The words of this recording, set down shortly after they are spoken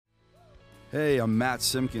Hey, I'm Matt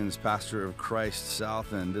Simpkins, pastor of Christ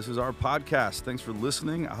South, and this is our podcast. Thanks for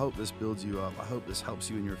listening. I hope this builds you up. I hope this helps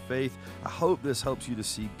you in your faith. I hope this helps you to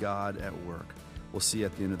see God at work. We'll see you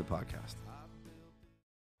at the end of the podcast.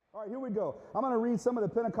 All right, here we go. I'm going to read some of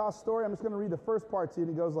the Pentecost story. I'm just going to read the first part to you,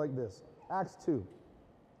 and it goes like this. Acts 2.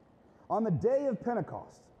 On the day of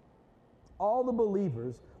Pentecost, all the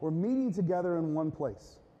believers were meeting together in one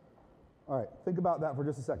place. All right, think about that for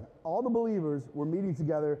just a second. All the believers were meeting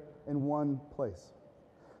together in one place.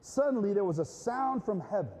 Suddenly there was a sound from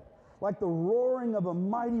heaven, like the roaring of a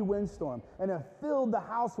mighty windstorm, and it filled the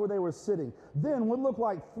house where they were sitting. Then what looked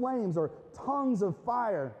like flames or tongues of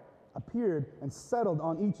fire appeared and settled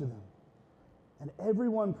on each of them. And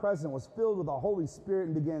everyone present was filled with the Holy Spirit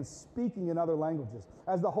and began speaking in other languages,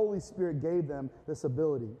 as the Holy Spirit gave them this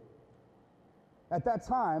ability. At that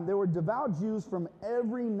time, there were devout Jews from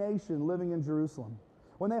every nation living in Jerusalem.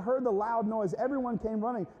 When they heard the loud noise, everyone came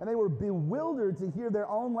running, and they were bewildered to hear their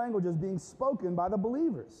own languages being spoken by the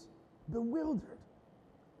believers. Bewildered.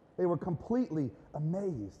 They were completely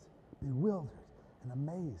amazed, bewildered and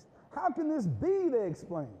amazed. How can this be, they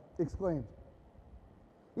exclaimed.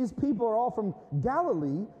 These people are all from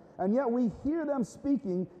Galilee, and yet we hear them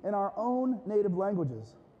speaking in our own native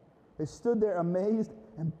languages. They stood there amazed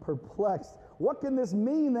and perplexed. What can this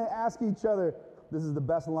mean? They asked each other. This is the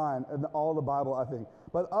best line in all the Bible, I think.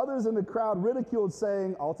 But others in the crowd ridiculed,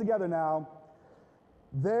 saying, all together now,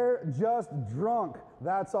 they're just drunk,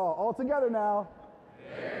 that's all. All together now.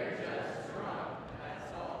 They're just drunk,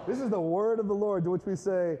 that's all. This is the word of the Lord, to which we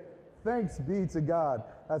say, thanks be to God.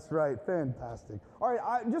 That's right, fantastic. All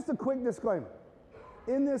right, just a quick disclaimer.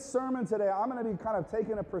 In this sermon today, I'm going to be kind of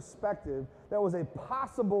taking a perspective that was a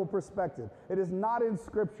possible perspective. It is not in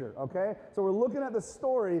Scripture, okay? So we're looking at the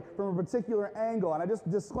story from a particular angle. And I just,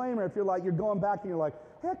 disclaimer, if you're going back and you're like,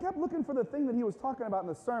 hey, I kept looking for the thing that he was talking about in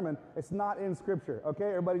the sermon. It's not in Scripture, okay?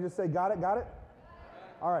 Everybody just say, got it, got it?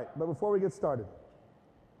 All right, but before we get started,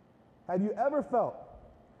 have you ever felt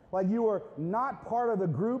like you were not part of the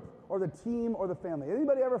group or the team or the family?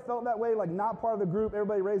 Anybody ever felt that way, like not part of the group?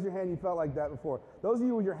 Everybody raise your hand, you felt like that before. Those of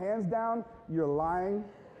you with your hands down, you're lying,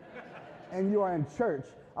 and you are in church.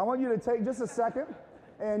 I want you to take just a second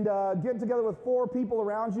and get together with 4 people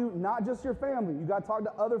around you, not just your family. You got to talk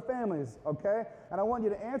to other families, okay? And I want you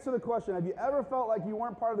to answer the question, have you ever felt like you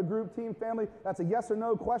weren't part of the group, team, family? That's a yes or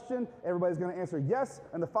no question. Everybody's going to answer yes,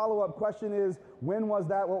 and the follow-up question is, when was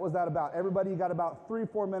that? What was that about? Everybody, you got about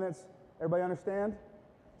 3-4 minutes. Everybody understand?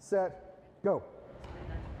 Set, go.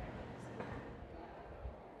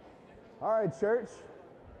 All right, church.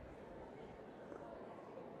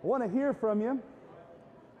 I want to hear from you.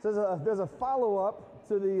 There's a follow-up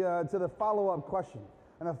to the follow-up question.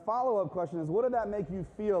 And the follow-up question is, what did that make you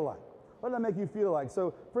feel like? What did that make you feel like?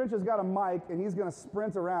 So French has got a mic, and he's going to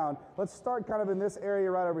sprint around. Let's start kind of in this area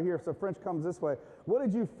right over here. So French comes this way. What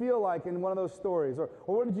did you feel like in one of those stories? Or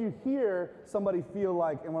what did you hear somebody feel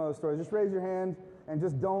like in one of those stories? Just raise your hand. And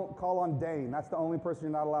just don't call on Dane. That's the only person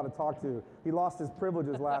you're not allowed to talk to. He lost his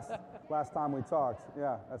privileges last time we talked.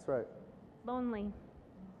 Yeah, that's right. Lonely.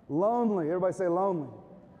 Lonely. Everybody say lonely.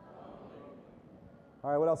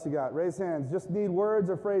 All right, what else you got? Raise hands. Just need words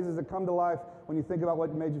or phrases that come to life when you think about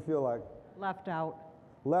what made you feel like. Left out.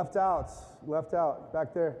 Left out. Left out.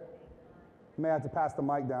 Back there. You may have to pass the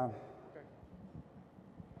mic down.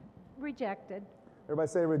 Rejected. Everybody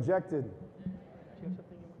say rejected.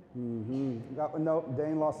 No,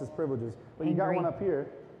 Dane lost his privileges. But Angry. You got one up here.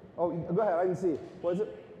 Oh, go ahead. I didn't see. What is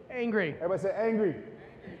it? Angry. Everybody say angry.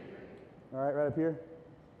 All right, right up here.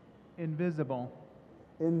 Invisible.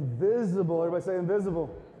 Invisible. Everybody say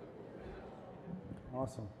invisible.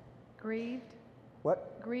 Awesome. Grieved.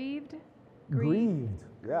 What? Grieved. Grieved.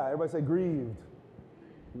 Yeah, everybody say grieved.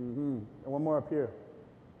 And one more up here.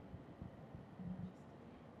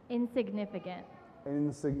 Insignificant.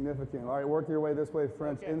 Insignificant. All right, work your way this way,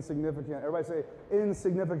 French. Okay. Insignificant. Everybody say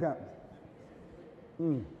insignificant.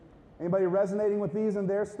 Anybody resonating with these in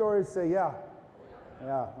their stories? Say yeah.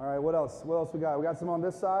 Yeah. All right, what else? What else we got? We got some on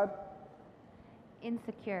this side.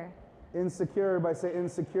 Insecure. Insecure. Everybody say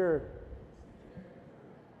insecure.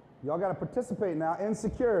 Y'all got to participate now.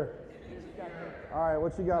 Insecure. All right,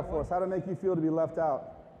 what you got for us? How to make you feel to be left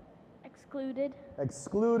out? Excluded.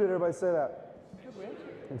 Excluded. Everybody say that.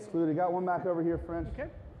 Excluded. Got one back over here, French. Okay.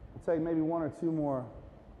 I'll take maybe 1 or 2 more.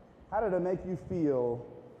 How did it make you feel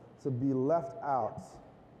to be left out?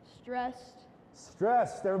 Stressed.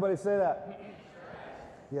 Stressed. Everybody say that.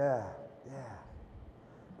 Yeah.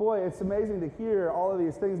 Boy, it's amazing to hear all of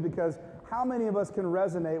these things because how many of us can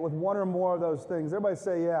resonate with one or more of those things? Everybody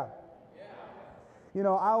say yeah. You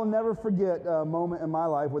know, I'll never forget a moment in my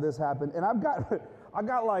life where this happened. And I've got I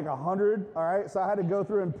got like 100, all right? So I had to go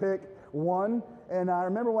through and pick one. And I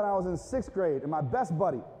remember when I was in 6th grade, and my best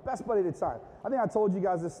buddy at the time, I think I told you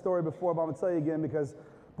guys this story before, but I'm going to tell you again because,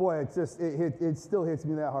 boy, it still hits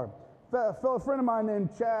me that hard. A friend of mine named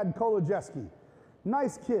Chad Kolojeski.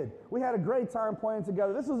 Nice kid. We had a great time playing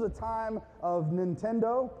together. This was a time of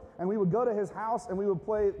Nintendo, and we would go to his house and we would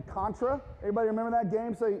play Contra. Everybody remember that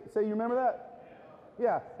game? Say you remember that?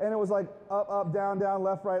 Yeah, and it was like up, down,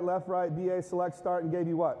 left, right, BA, select, start, and gave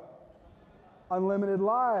you what? Unlimited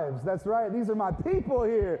lives. That's right. These are my people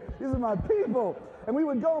here. These are my people. And we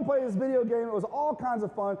would go and play this video game. It was all kinds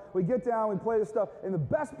of fun. We'd get down, we'd play this stuff. And the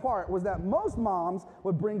best part was that most moms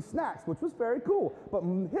would bring snacks, which was very cool. But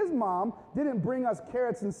his mom didn't bring us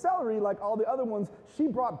carrots and celery like all the other ones. She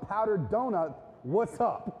brought powdered donut. What's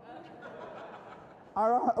up?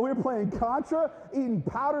 We were playing Contra, eating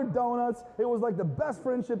powdered donuts. It was like the best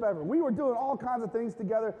friendship ever. We were doing all kinds of things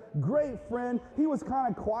together. Great friend. He was kind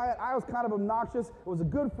of quiet. I was kind of obnoxious. It was a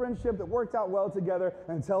good friendship that worked out well together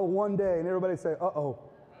until one day, and everybody say, uh-oh.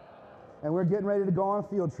 And we're getting ready to go on a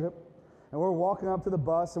field trip, and we're walking up to the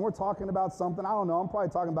bus, and we're talking about something. I don't know. I'm probably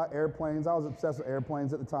talking about airplanes. I was obsessed with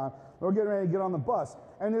airplanes at the time. We're getting ready to get on the bus,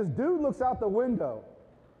 and this dude looks out the window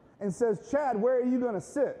and says, Chad, where are you going to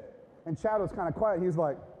sit? And Chad was kind of quiet. He's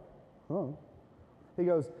like, oh. He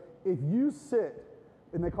goes, if you sit,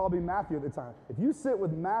 and they called me Matthew at the time, if you sit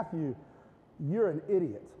with Matthew, you're an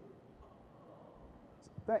idiot.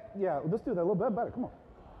 Yeah, let's do that a little bit better. Come on.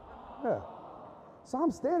 Yeah. So I'm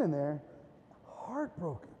standing there,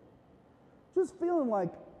 heartbroken, just feeling like,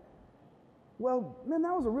 well, man,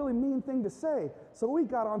 that was a really mean thing to say. So we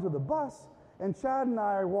got onto the bus, and Chad and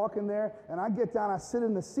I are walking there, and I get down, I sit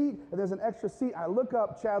in the seat, and there's an extra seat. I look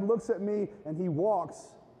up, Chad looks at me, and he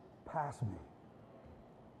walks past me.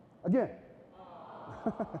 Again.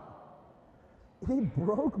 He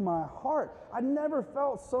broke my heart. I never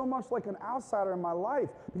felt so much like an outsider in my life,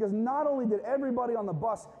 because not only did everybody on the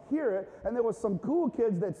bus hear it, and there was some cool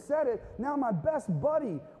kids that said it, now my best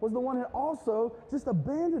buddy was the one that also just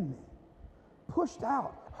abandoned me, pushed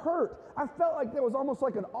out, hurt. I felt like there was almost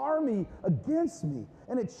like an army against me,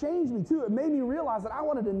 and it changed me too. It made me realize that I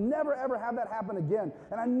wanted to never ever have that happen again,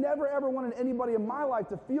 and I never ever wanted anybody in my life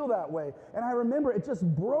to feel that way. And I remember it just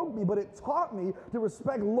broke me, but it taught me to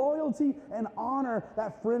respect loyalty and honor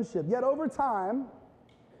that friendship. Yet over time,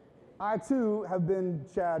 I too have been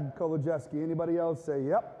Chad Kolojeski. Anybody else say,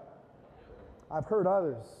 yep? I've hurt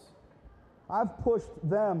others. I've pushed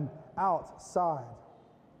them outside.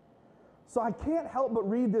 So I can't help but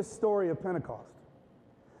read this story of Pentecost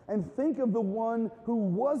and think of the one who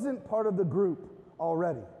wasn't part of the group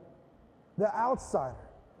already, the outsider,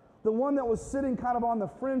 the one that was sitting kind of on the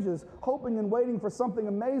fringes, hoping and waiting for something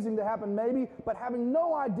amazing to happen maybe, but having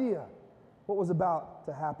no idea what was about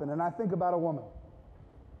to happen. And I think about a woman,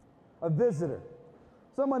 a visitor,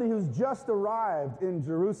 somebody who's just arrived in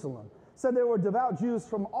Jerusalem. Said there were devout Jews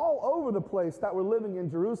from all over the place that were living in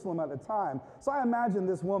Jerusalem at the time. So I imagine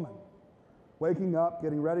this woman waking up,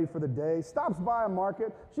 getting ready for the day, stops by a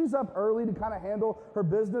market. She's up early to kind of handle her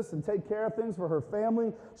business and take care of things for her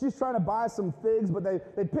family. She's trying to buy some figs, but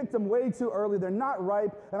they picked them way too early. They're not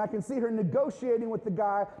ripe, and I can see her negotiating with the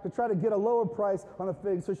guy to try to get a lower price on the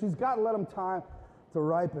figs, so she's got to let them time to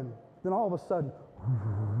ripen. Then all of a sudden,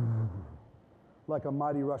 like a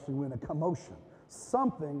mighty rushing wind, a commotion,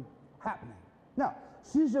 something happening. Now,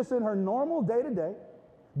 she's just in her normal day-to-day,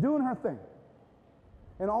 doing her thing.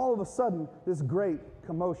 And all of a sudden, this great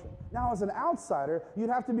commotion. Now, as an outsider,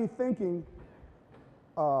 you'd have to be thinking,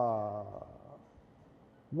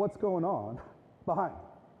 what's going on behind me?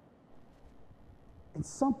 And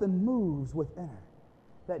something moves within her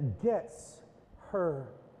that gets her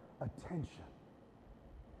attention.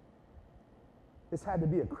 This had to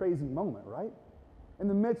be a crazy moment, right? In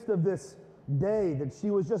the midst of this day that she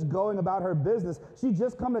was just going about her business. She'd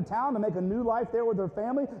just come to town to make a new life there with her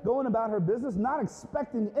family, going about her business, not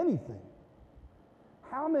expecting anything.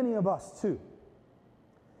 How many of us, too,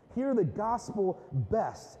 hear the gospel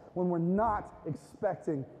best when we're not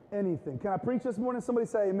expecting anything? Can I preach this morning? Somebody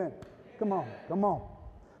say amen. Come on, come on.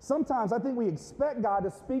 Sometimes I think we expect God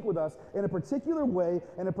to speak with us in a particular way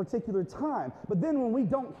in a particular time. But then when we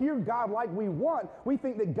don't hear God like we want, we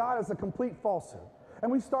think that God is a complete falsehood.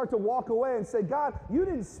 And we start to walk away and say, God, you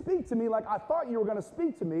didn't speak to me like I thought you were going to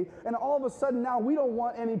speak to me. And all of a sudden now we don't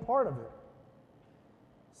want any part of it.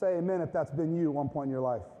 Say amen if that's been you at one point in your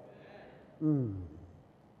life.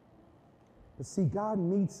 But see, God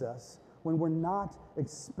meets us when we're not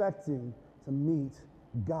expecting to meet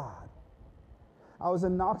God. I was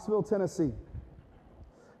in Knoxville, Tennessee,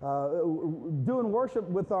 doing worship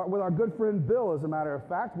with our good friend Bill, as a matter of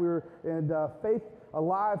fact. We were in Faith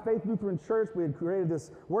Alive Faith Lutheran Church. We had created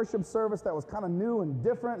this worship service that was kind of new and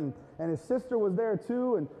different, and his sister was there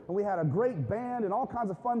too, and we had a great band and all kinds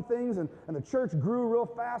of fun things, and the church grew real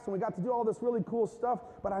fast, and we got to do all this really cool stuff,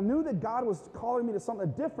 but I knew that God was calling me to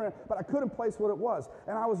something different, but I couldn't place what it was,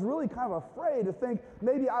 and I was really kind of afraid to think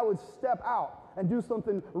maybe I would step out and do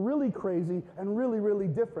something really crazy and really, really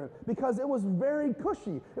different, because it was very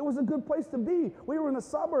cushy. It was a good place to be. We were in the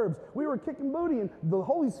suburbs. We were kicking booty, and the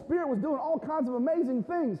Holy Spirit was doing all kinds of amazing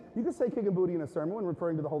things. You could say kicking booty in a sermon when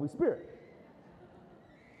referring to the Holy Spirit.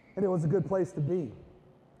 And it was a good place to be.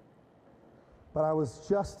 But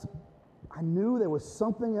I knew there was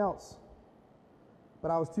something else, but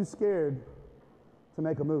I was too scared to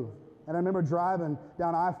make a move. And I remember driving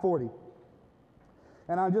down I-40,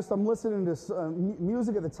 and I'm listening to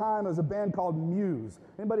music at the time. It was a band called Muse.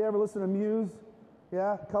 Anybody ever listen to Muse?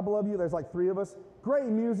 Yeah, a couple of you. There's like 3 of us. Great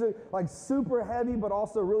music, like super heavy, but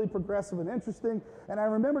also really progressive and interesting. And I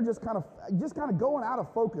remember just kind of going out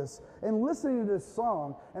of focus and listening to this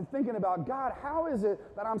song and thinking about, God, how is it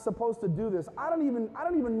that I'm supposed to do this? I don't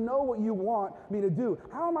even know what you want me to do.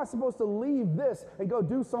 How am I supposed to leave this and go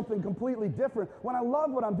do something completely different when I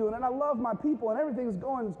love what I'm doing and I love my people and everything's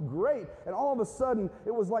going great? And all of a sudden,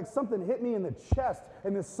 it was like something hit me in the chest,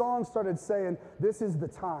 and this song started saying, this is the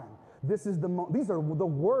time. These are the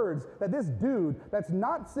words that this dude that's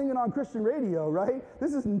not singing on Christian radio, right?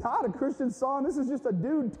 This is not a Christian song. This is just a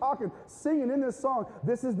dude singing in this song.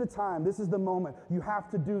 This is the time. This is the moment. You have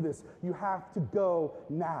to do this. You have to go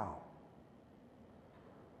now.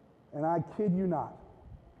 And I kid you not,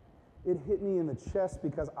 it hit me in the chest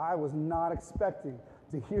because I was not expecting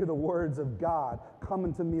to hear the words of God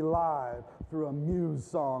coming to me live through a Muse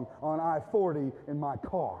song on I-40 in my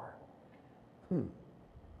car.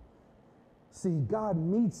 See, God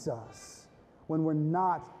meets us when we're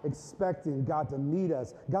not expecting God to meet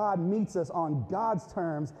us. God meets us on God's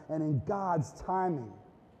terms and in God's timing.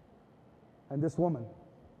 And this woman,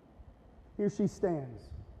 here she stands,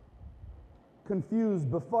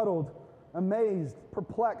 confused, befuddled, amazed,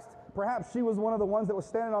 perplexed. Perhaps she was one of the ones that was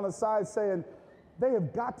standing on the side saying, they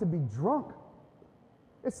have got to be drunk.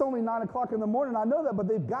 It's only 9 o'clock in the morning, I know that, but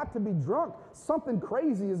they've got to be drunk. Something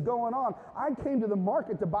crazy is going on. I came to the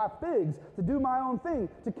market to buy figs, to do my own thing,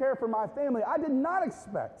 to care for my family. I did not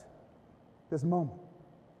expect this moment.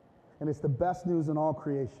 And it's the best news in all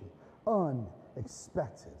creation.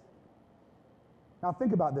 Unexpected. Now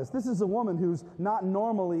think about this. This is a woman who's not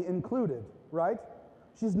normally included, right?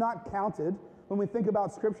 She's not counted. When we think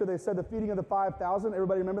about Scripture, they said the feeding of the 5,000.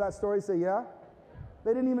 Everybody remember that story? Say, yeah?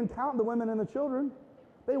 They didn't even count the women and the children.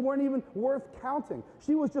 They weren't even worth counting.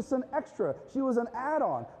 She was just an extra. She was an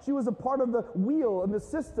add-on. She was a part of the wheel and the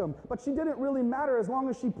system, but she didn't really matter as long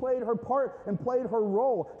as she played her part and played her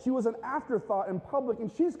role. She was an afterthought in public, and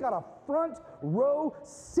she's got a front row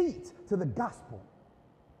seat to the gospel.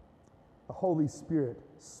 The Holy Spirit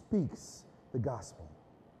speaks the gospel.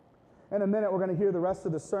 In a minute, we're going to hear the rest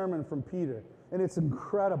of the sermon from Peter. And it's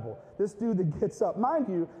incredible. This dude that gets up, mind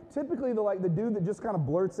you, typically the dude that just kind of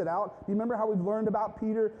blurts it out. Do you remember how we've learned about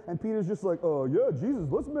Peter? And Peter's just like, oh yeah, Jesus,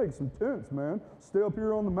 let's make some tents, man. Stay up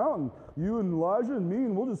here on the mountain. You and Elijah and me,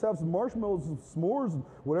 and we'll just have some marshmallows and s'mores and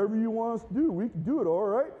whatever you want us to do. We can do it, all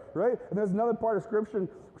right? Right? And there's another part of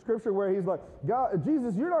Scripture where he's like, God,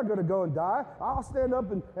 Jesus, you're not going to go and die. I'll stand up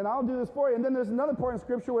and I'll do this for you. And then there's another part in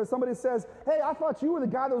Scripture where somebody says, hey, I thought you were the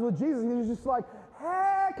guy that was with Jesus. And he's just like,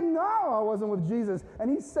 heck no, I wasn't with Jesus. And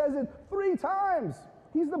he says it 3 times.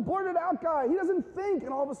 He's the blurted out guy. He doesn't think.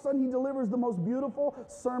 And all of a sudden he delivers the most beautiful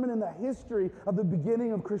sermon in the history of the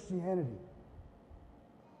beginning of Christianity.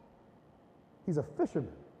 He's a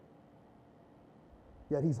fisherman.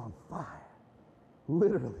 Yet he's on fire.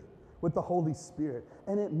 Literally. With the Holy Spirit.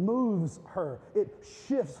 And it moves her. It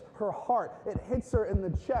shifts her heart. It hits her in the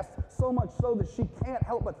chest so much so that she can't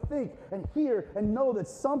help but think and hear and know that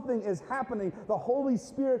something is happening. The Holy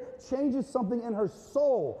Spirit changes something in her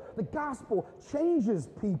soul. The gospel changes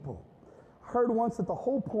people. I heard once that the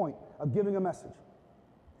whole point of giving a message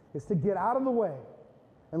is to get out of the way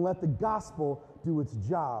and let the gospel do its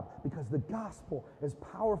job, because the gospel is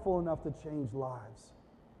powerful enough to change lives.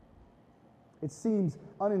 It seems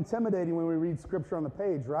unintimidating when we read Scripture on the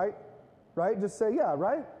page, right? Right? Just say, yeah,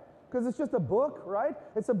 right? Because it's just a book, right?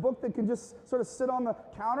 It's a book that can just sort of sit on the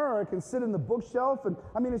counter, or it can sit in the bookshelf. And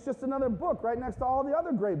I mean, it's just another book right next to all the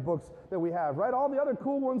other great books that we have, right? All the other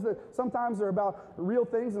cool ones that sometimes are about real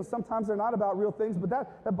things and sometimes they're not about real things. But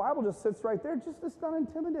that Bible just sits right there. It's not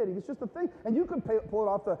intimidating. It's just a thing. And you could pull it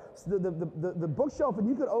off the bookshelf and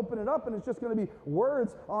you could open it up and it's just going to be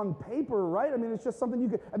words on paper, right? I mean, it's just something you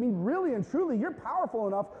could, I mean, really and truly, you're powerful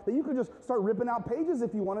enough that you could just start ripping out pages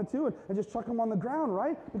if you wanted to and just chuck them on the ground,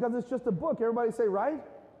 right? Because it's just a book. Everybody say, right?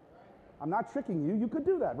 I'm not tricking you. You could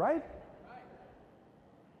do that, right?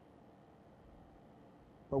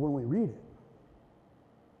 But when we read it,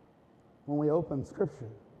 when we open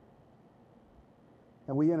Scripture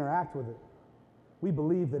and we interact with it, we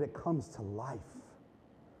believe that it comes to life.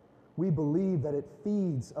 We believe that it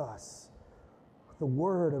feeds us. The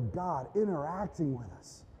Word of God interacting with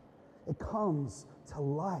us. It comes to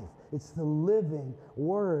life. It's the living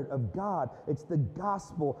Word of God. It's the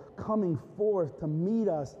gospel coming forth to meet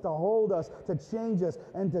us, to hold us, to change us,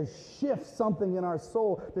 and to shift something in our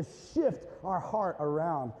soul, to shift our heart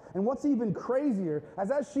around. And what's even crazier,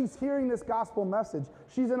 as she's hearing this gospel message,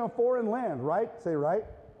 she's in a foreign land, right? Say right.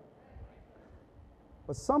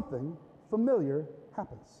 But something familiar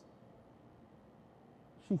happens.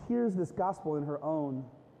 She hears this gospel in her own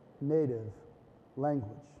native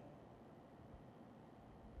language.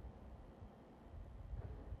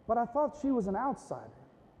 But I thought she was an outsider.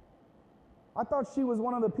 I thought she was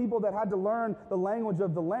one of the people that had to learn the language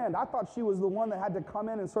of the land. I thought she was the one that had to come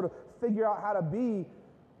in and sort of figure out how to be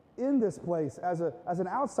in this place as an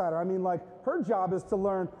outsider. I mean, like, her job is to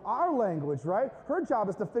learn our language, right? Her job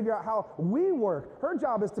is to figure out how we work. Her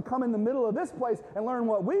job is to come in the middle of this place and learn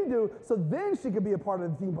what we do, so then she could be a part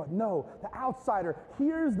of the team. But no, the outsider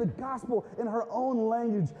hears the gospel in her own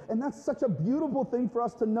language, and that's such a beautiful thing for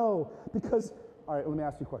us to know. Because, all right, let me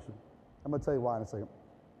ask you a question. I'm going to tell you why in a second.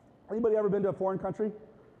 Anybody ever been to a foreign country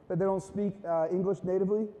that they don't speak English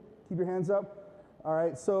natively? Keep your hands up. All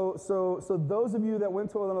right, so those of you that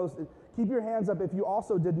went to one of those, keep your hands up if you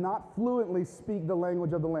also did not fluently speak the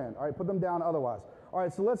language of the land. All right, put them down otherwise. All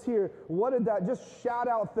right, so let's hear, what did that, just shout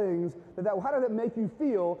out things, how did it make you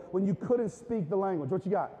feel when you couldn't speak the language? What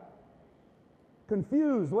you got?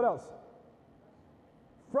 Confused, what else?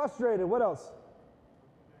 Frustrated, what else?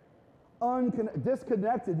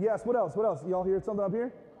 Disconnected, yes, what else? What else? Y'all hear something up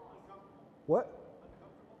here? What?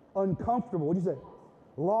 Uncomfortable, what'd you say?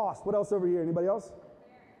 Lost. What else over here? Anybody else?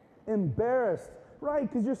 Embarrassed. Right,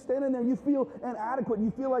 because you're standing there, you feel inadequate,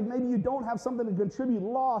 you feel like maybe you don't have something to contribute,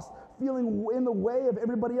 lost, feeling in the way of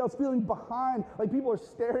everybody else, feeling behind, like people are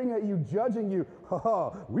staring at you, judging you. Ha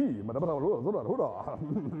ha,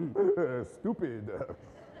 stupid.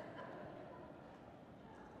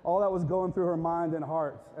 All that was going through her mind and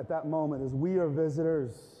heart at that moment is, we are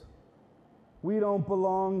visitors. We don't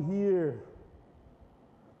belong here.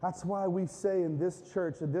 That's why we say in this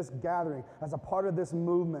church, in this gathering, as a part of this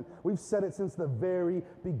movement, we've said it since the very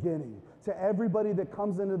beginning. To everybody that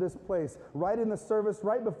comes into this place, right in the service,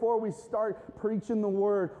 right before we start preaching the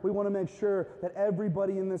word, we want to make sure that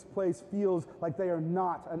everybody in this place feels like they are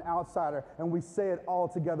not an outsider. And we say it all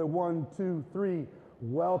together, 1, 2, 3,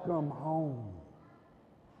 welcome home.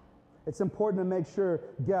 It's important to make sure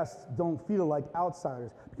guests don't feel like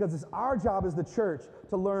outsiders, because it's our job as the church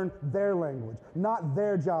to learn their language, not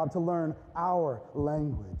their job to learn our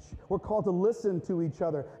language. We're called to listen to each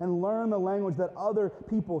other and learn the language that other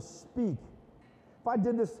people speak. If I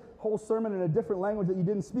did this whole sermon in a different language that you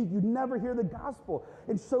didn't speak, you'd never hear the gospel.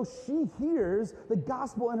 And so she hears the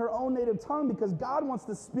gospel in her own native tongue because God wants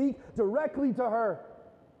to speak directly to her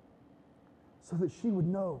so that she would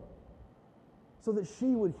know, so that she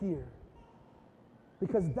would hear.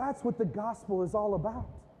 Because that's what the gospel is all about.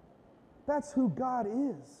 That's who God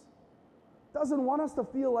is. Doesn't want us to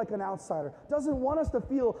feel like an outsider. Doesn't want us to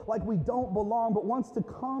feel like we don't belong, but wants to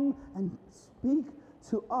come and speak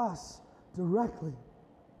to us directly.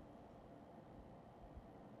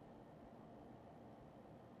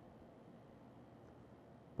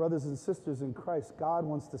 Brothers and sisters in Christ, God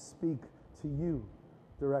wants to speak to you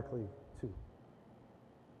directly too.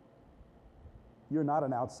 You're not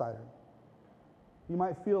an outsider. You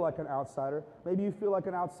might feel like an outsider. Maybe you feel like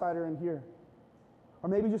an outsider in here. Or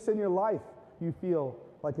maybe just in your life you feel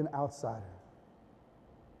like an outsider.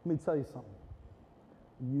 Let me tell you something.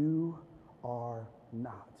 You are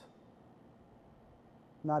not.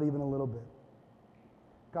 Not even a little bit.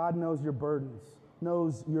 God knows your burdens,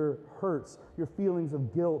 knows your hurts, your feelings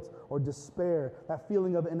of guilt or despair, that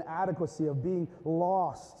feeling of inadequacy, of being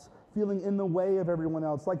lost, feeling in the way of everyone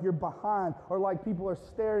else, like you're behind, or like people are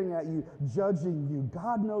staring at you, judging you.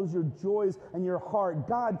 God knows your joys and your heart.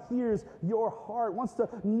 God hears your heart, wants to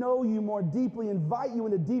know you more deeply, invite you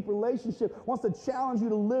into deep relationship, wants to challenge you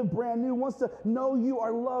to live brand new, wants to know you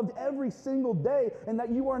are loved every single day and that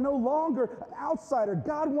you are no longer an outsider.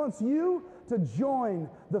 God wants you to join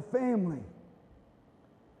the family,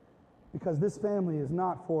 because this family is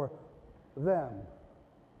not for them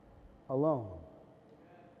alone.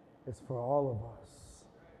 It's for all of us.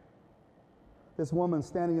 This woman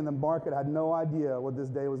standing in the market had no idea what this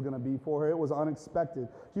day was going to be for her. It was unexpected.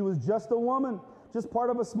 She was just a woman, just part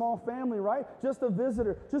of a small family, right? Just a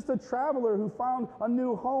visitor, just a traveler who found a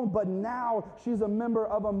new home, but now she's a member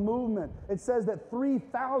of a movement. It says that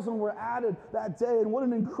 3,000 were added that day, and what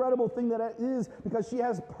an incredible thing that is, because she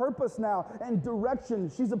has purpose now and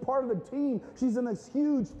direction. She's a part of the team. She's in this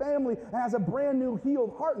huge family and has a brand new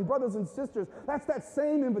healed heart. And brothers and sisters, that's that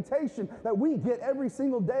same invitation that we get every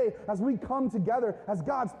single day as we come together as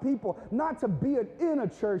God's people, not to be in a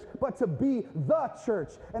church, but to be the church.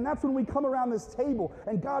 And that's when we come around this table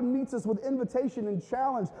and God meets us with invitation and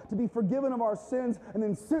challenge to be forgiven of our sins, and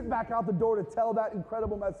then sit back out the door to tell that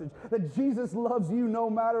incredible message that Jesus loves you no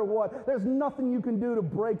matter what. There's nothing you can do to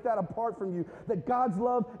break that apart from you, that God's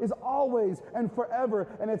love is always and forever,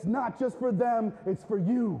 and it's not just for them, it's for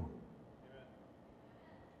you. Amen.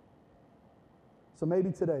 So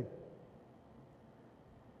maybe today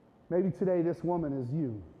this woman is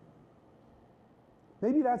you.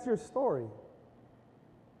 Maybe that's your story.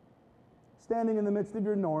 Standing in the midst of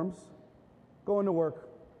your norms, going to work,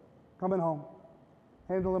 coming home,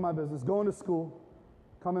 handling my business, going to school,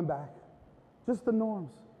 coming back. Just the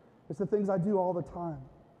norms. It's the things I do all the time.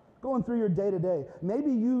 Going through your day-to-day.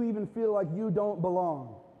 Maybe you even feel like you don't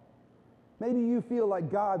belong. Maybe you feel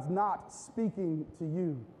like God's not speaking to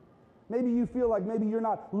you. Maybe you feel like maybe you're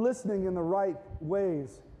not listening in the right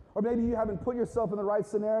ways. Or maybe you haven't put yourself in the right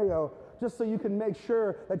scenario just so you can make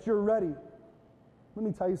sure that you're ready. Let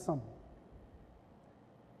me tell you something.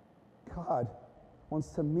 God wants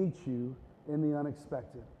to meet you in the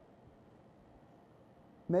unexpected.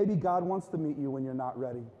 Maybe God wants to meet you when you're not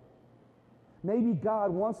ready. Maybe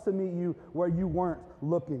God wants to meet you where you weren't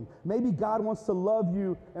looking. Maybe God wants to love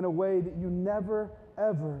you in a way that you never,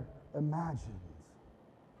 ever imagined.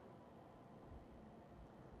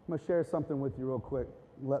 I'm going to share something with you real quick.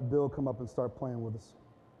 Let Bill come up and start playing with us.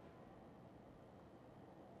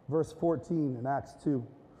 Verse 14 in Acts 2.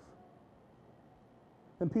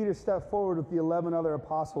 Then Peter stepped forward with the 11 other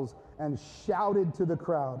apostles and shouted to the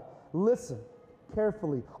crowd, "Listen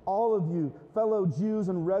carefully, all of you, fellow Jews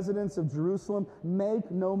and residents of Jerusalem,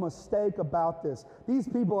 make no mistake about this. These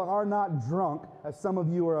people are not drunk, as some of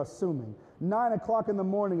you are assuming. 9 o'clock in the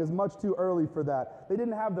morning is much too early for that." They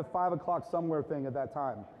didn't have the 5 o'clock somewhere thing at that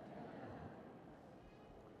time.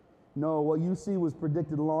 No, what you see was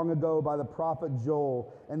predicted long ago by the prophet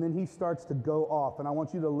Joel, and then he starts to go off, and I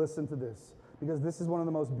want you to listen to this, because this is one of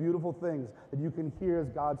the most beautiful things that you can hear as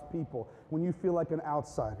God's people when you feel like an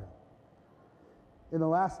outsider. In the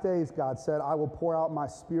last days, God said, "I will pour out my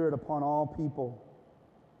spirit upon all people.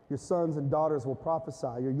 Your sons and daughters will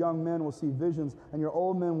prophesy. Your young men will see visions, and your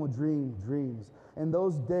old men will dream dreams. In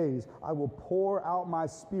those days, I will pour out my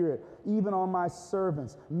spirit, even on my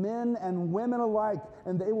servants, men and women alike,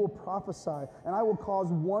 and they will prophesy. And I will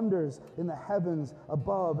cause wonders in the heavens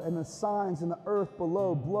above and the signs in the earth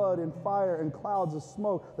below, blood and fire and clouds of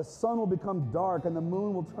smoke. The sun will become dark and the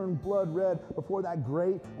moon will turn blood red before that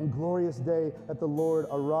great and glorious day that the Lord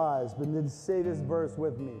arrives." But then say this verse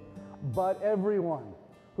with me. "But everyone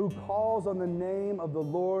who calls on the name of the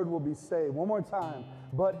Lord will be saved." One more time.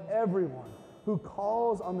 "But everyone who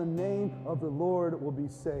calls on the name of the Lord will be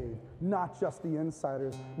saved." Not just the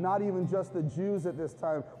insiders, not even just the Jews at this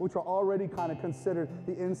time, which are already kind of considered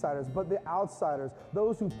the insiders, but the outsiders,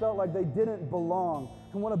 those who felt like they didn't belong.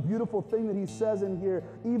 And what a beautiful thing that he says in here,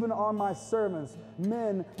 "even on my servants,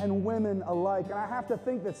 men and women alike." And I have to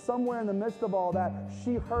think that somewhere in the midst of all that,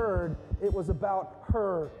 she heard it was about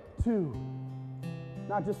her too.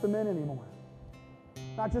 Not just the men anymore.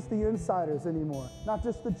 Not just the insiders anymore. Not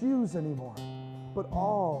just the Jews anymore. But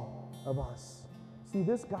all of us. See,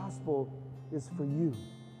 this gospel is for you.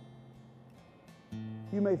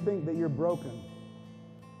 You may think that you're broken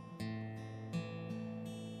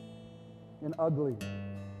and ugly.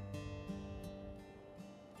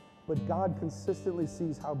 But God consistently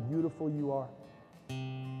sees how beautiful you are.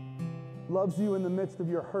 Loves you in the midst of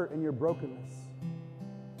your hurt and your brokenness.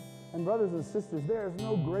 And brothers and sisters, there is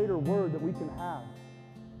no greater word that we can have.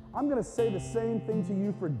 I'm going to say the same thing to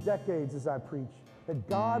you for decades as I preach, that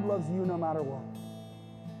God loves you no matter what.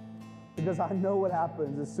 Because I know what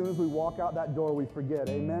happens. As soon as we walk out that door, we forget.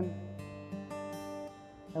 Amen?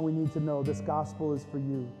 And we need to know this gospel is for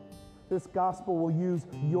you. This gospel will use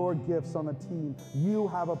your gifts on the team. You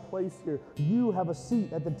have a place here. You have a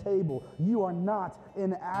seat at the table. You are not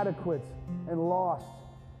inadequate and lost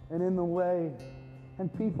and in the way.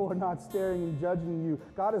 And people are not staring and judging you.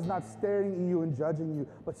 God is not staring at you and judging you,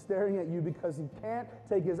 but staring at you because He can't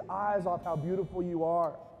take His eyes off how beautiful you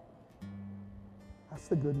are. That's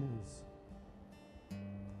the good news.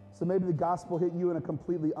 So maybe the gospel hit you in a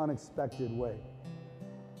completely unexpected way.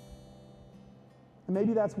 And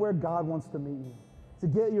maybe that's where God wants to meet you, to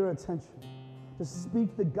get your attention, to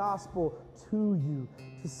speak the gospel to you,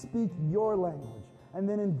 to speak your language, and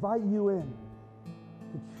then invite you in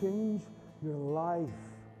to change your life.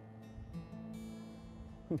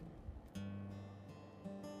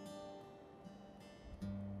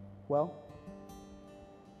 Well,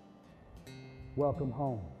 welcome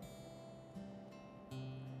home.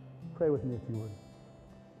 Pray with me if you would.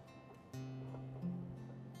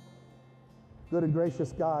 Good and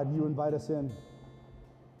gracious God, you invite us in.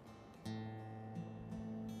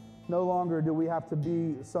 No longer do we have to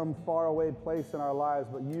be some faraway place in our lives,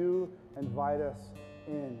 but you invite us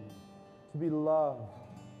in to be loved,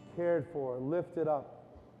 cared for, lifted up.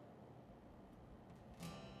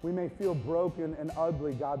 We may feel broken and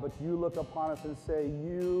ugly, God, but you look upon us and say,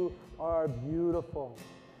 you are beautiful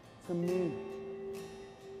to me.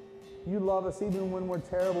 You love us even when we're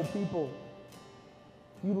terrible people.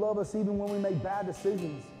 You love us even when we make bad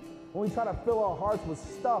decisions, when we try to fill our hearts with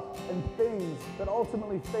stuff and things that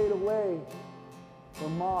ultimately fade away, where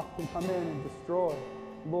moth can come in and destroy.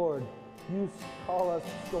 Lord, you call us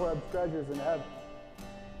to store up treasures in heaven,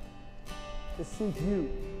 to seek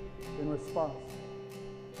you in response.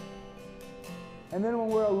 And then when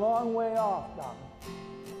we're a long way off, God,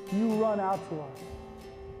 you run out to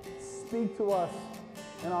us, speak to us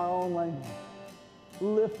in our own language,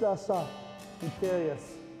 lift us up, and carry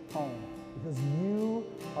us home. Because you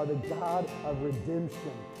are the God of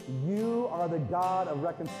redemption. You are the God of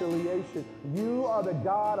reconciliation. You are the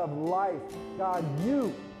God of life. God,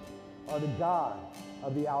 you are the God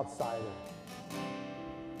of the outsider.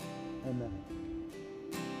 Amen.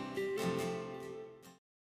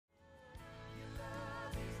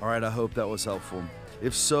 All right, I hope that was helpful.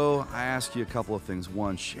 If so, I ask you a couple of things.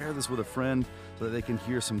 One, share this with a friend so that they can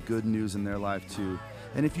hear some good news in their life too.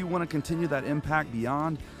 And if you want to continue that impact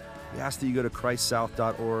beyond, we ask that you go to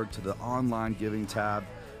christsouth.org to the online giving tab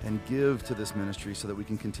and give to this ministry so that we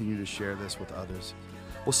can continue to share this with others.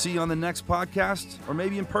 We'll see you on the next podcast, or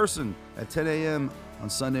maybe in person at 10 a.m. on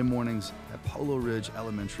Sunday mornings at Polo Ridge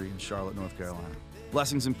Elementary in Charlotte, North Carolina.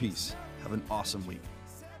 Blessings and peace. Have an awesome week.